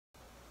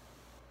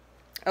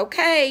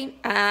Okay,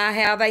 I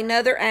have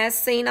another as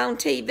seen on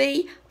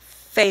TV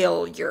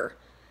failure.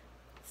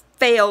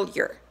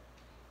 Failure.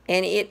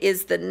 And it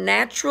is the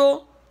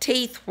natural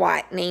teeth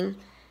whitening.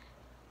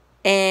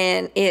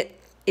 And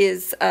it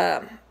is,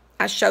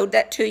 I showed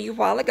that to you a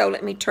while ago.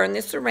 Let me turn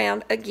this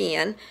around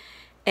again.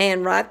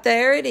 And right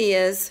there it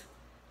is.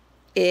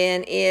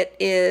 And it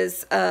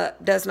is,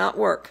 does not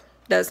work.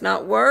 Does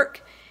not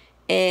work.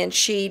 And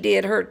she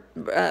did her,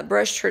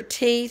 brushed her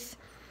teeth.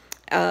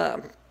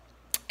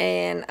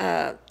 And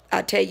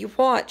I tell you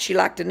what, she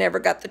like to never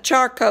got the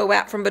charcoal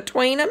out from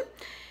between them.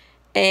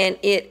 And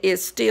it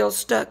is still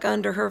stuck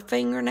under her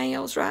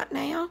fingernails right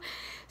now.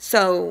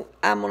 So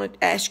I'm going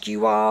to ask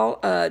you all,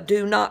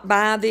 do not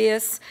buy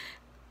this.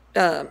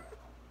 There's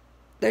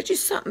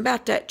just something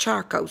about that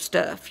charcoal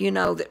stuff, you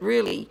know, that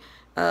really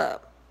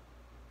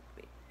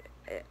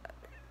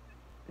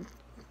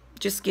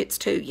just gets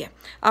to you.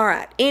 All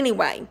right,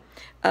 anyway,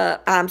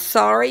 I'm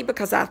sorry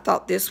because I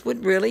thought this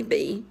would really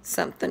be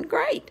something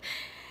great.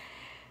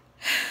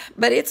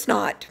 But it's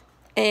not.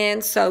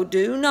 And so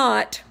do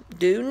not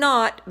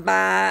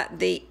buy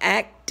the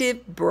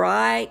Active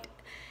Bright.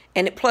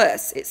 And it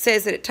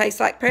says that it tastes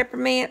like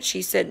peppermint.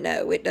 She said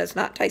no, it does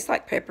not taste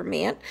like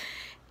peppermint.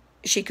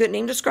 She couldn't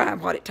even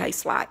describe what it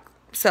tastes like.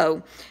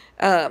 So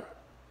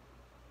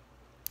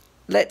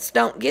let's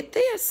don't get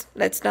this.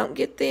 Let's don't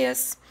get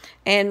this.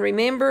 And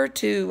remember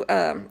to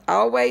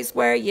always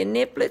wear your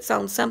nipplets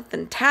on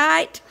something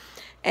tight.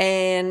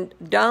 And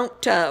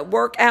don't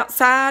work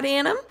outside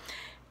in them.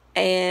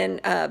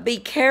 And be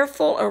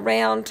careful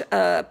around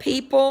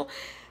people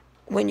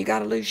when you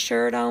got a loose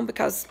shirt on,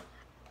 because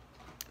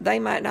they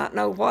might not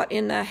know what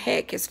in the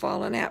heck is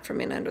falling out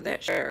from in under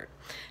that shirt.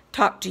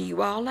 Talk to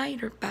you all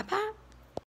later. Bye-bye.